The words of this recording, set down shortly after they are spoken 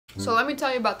So let me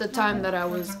tell you about the time that I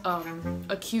was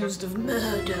accused of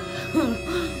murder.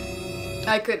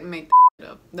 I couldn't make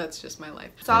that up. That's just my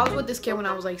life. So I was with this kid when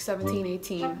I was like 17,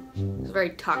 18. It was a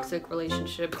very toxic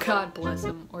relationship. God bless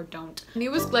him, or don't. And he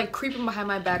was like creeping behind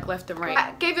my back left and right.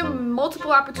 I gave him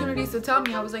multiple opportunities to tell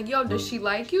me. I was like, yo, does she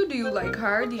like you? Do you like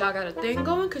her? Do y'all got a thing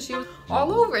going? Cause she was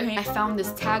all over him. I found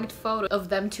this tagged photo of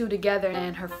them two together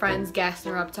and her friends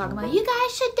gassing her up talking about, you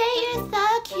guys should date, you're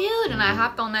so cute. And I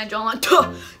hopped on that joint like,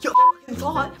 duh, you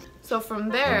thought. So from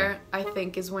there, I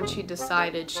think, is when she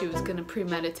decided she was gonna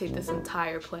premeditate this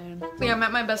entire plan. I'm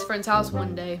at my best friend's house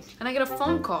one day and I get a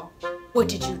phone call. What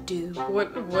did you do?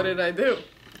 What did I do?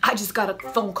 I just got a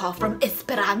phone call from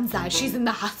Esperanza. She's in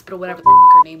the hospital, whatever the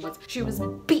her name was. She was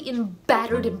beaten,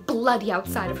 battered, and bloody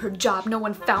outside of her job. No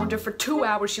one found her for 2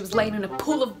 hours. She was laying in a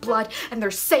pool of blood and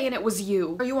they're saying it was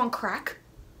you. Are you on crack?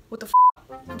 What the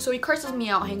f? And so he curses me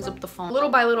out, hangs up the phone. Little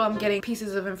by little, I'm getting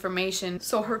pieces of information.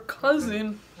 So her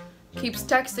cousin keeps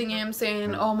texting him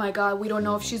saying, oh my god, we don't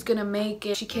know if she's gonna make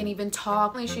it. She can't even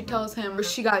talk. And she tells him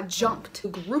she got jumped. A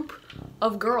group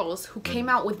of girls who came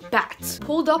out with bats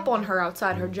pulled up on her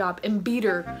outside her job and beat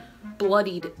her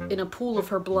bloodied in a pool of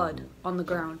her blood on the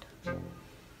ground.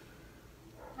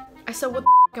 I said, what the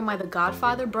f am I, the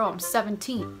Godfather? Bro, I'm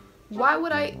 17. Why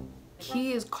would I?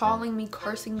 He is calling me,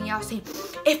 cursing me out, saying,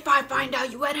 if I find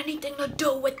out you had anything to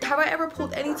do with it. Have I ever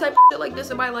pulled any type of shit like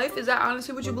this in my life? Is that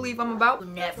honestly what you believe I'm about? You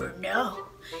never know.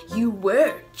 You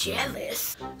were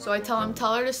jealous. So I tell him,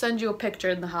 tell her to send you a picture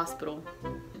in the hospital.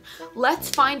 Let's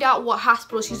find out what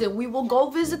hospital she's in. We will go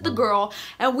visit the girl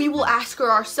and we will ask her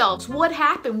ourselves. What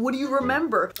happened? What do you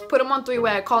remember? Put him on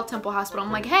three-way. I called Temple Hospital.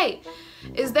 I'm like, hey,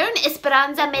 is there an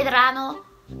Esperanza Medrano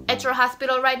at your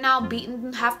hospital right now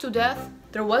beaten half to death?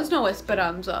 There was no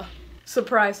Esperanza.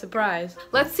 Surprise, surprise.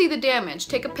 Let's see the damage.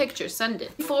 Take a picture, send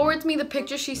it. He forwards me the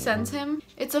picture she sends him.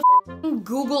 It's a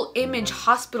Google image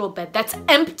hospital bed that's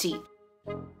empty.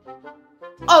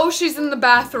 Oh, she's in the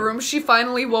bathroom. She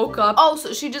finally woke up. Oh,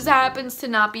 so she just happens to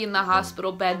not be in the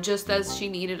hospital bed just as she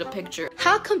needed a picture.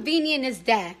 How convenient is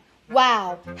that?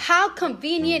 Wow, how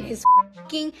convenient is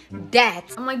f***ing that?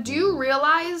 I'm like, do you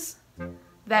realize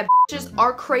that bitches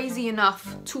are crazy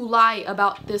enough to lie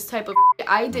about this type of shit?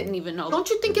 I didn't even know. Don't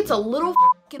you think it's a little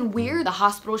fucking weird? The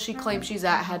hospital she claims she's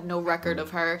at had no record of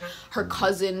her. Her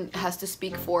cousin has to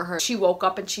speak for her. She woke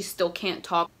up and she still can't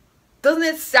talk. Doesn't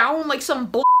it sound like some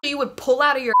bullshit you would pull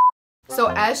out of your? So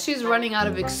as she's running out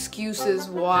of excuses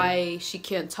why she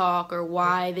can't talk or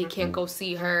why they can't go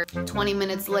see her, 20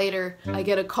 minutes later, I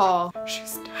get a call.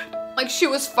 She's dead. Like, she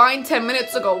was fine 10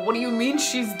 minutes ago. What do you mean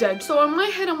she's dead? So in my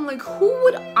head, I'm like, who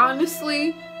would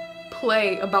honestly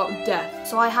play about death?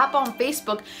 So I hop on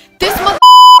Facebook. This motherfucker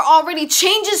already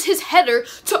changes his header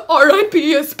to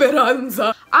R.I.P.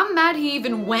 Esperanza. I'm mad he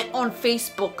even went on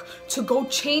Facebook to go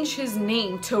change his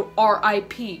name to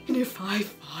R.I.P. And if I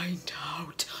find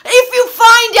out... If you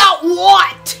find out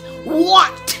what?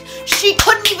 What? She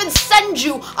couldn't even send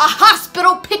you a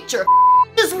hospital picture.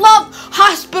 Just love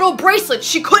hospital bracelets.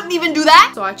 She couldn't even do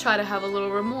that. So I try to have a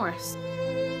little remorse.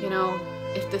 You know,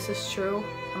 if this is true,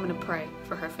 I'm gonna pray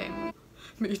for her family.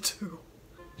 Me too.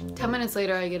 10 minutes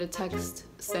later, I get a text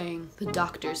saying the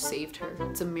doctors saved her.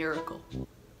 It's a miracle.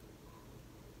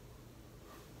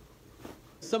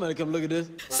 Somebody come look at this.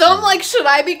 So I'm like, should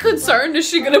I be concerned? Is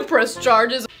she gonna press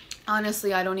charges?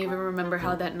 Honestly, I don't even remember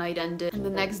how that night ended. And the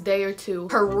next day or two,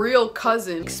 her real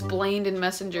cousin explained in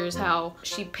messengers how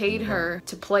she paid her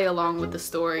to play along with the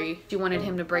story. She wanted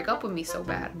him to break up with me so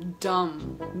bad.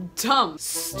 Dumb,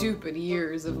 stupid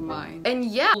years of mine. And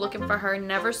yeah, looking for her,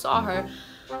 never saw her.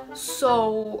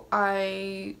 So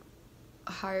I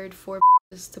hired 4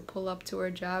 bitches to pull up to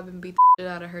her job and beat the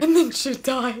shit out of her. And then she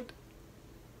died.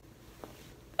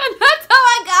 And that's how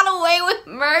I got away with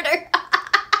murder.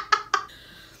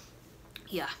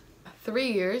 Yeah. 3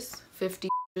 years, 50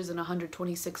 years, and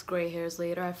 126 gray hairs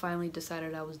later, I finally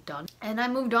decided I was done. And I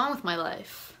moved on with my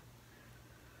life.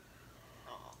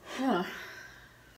 Huh.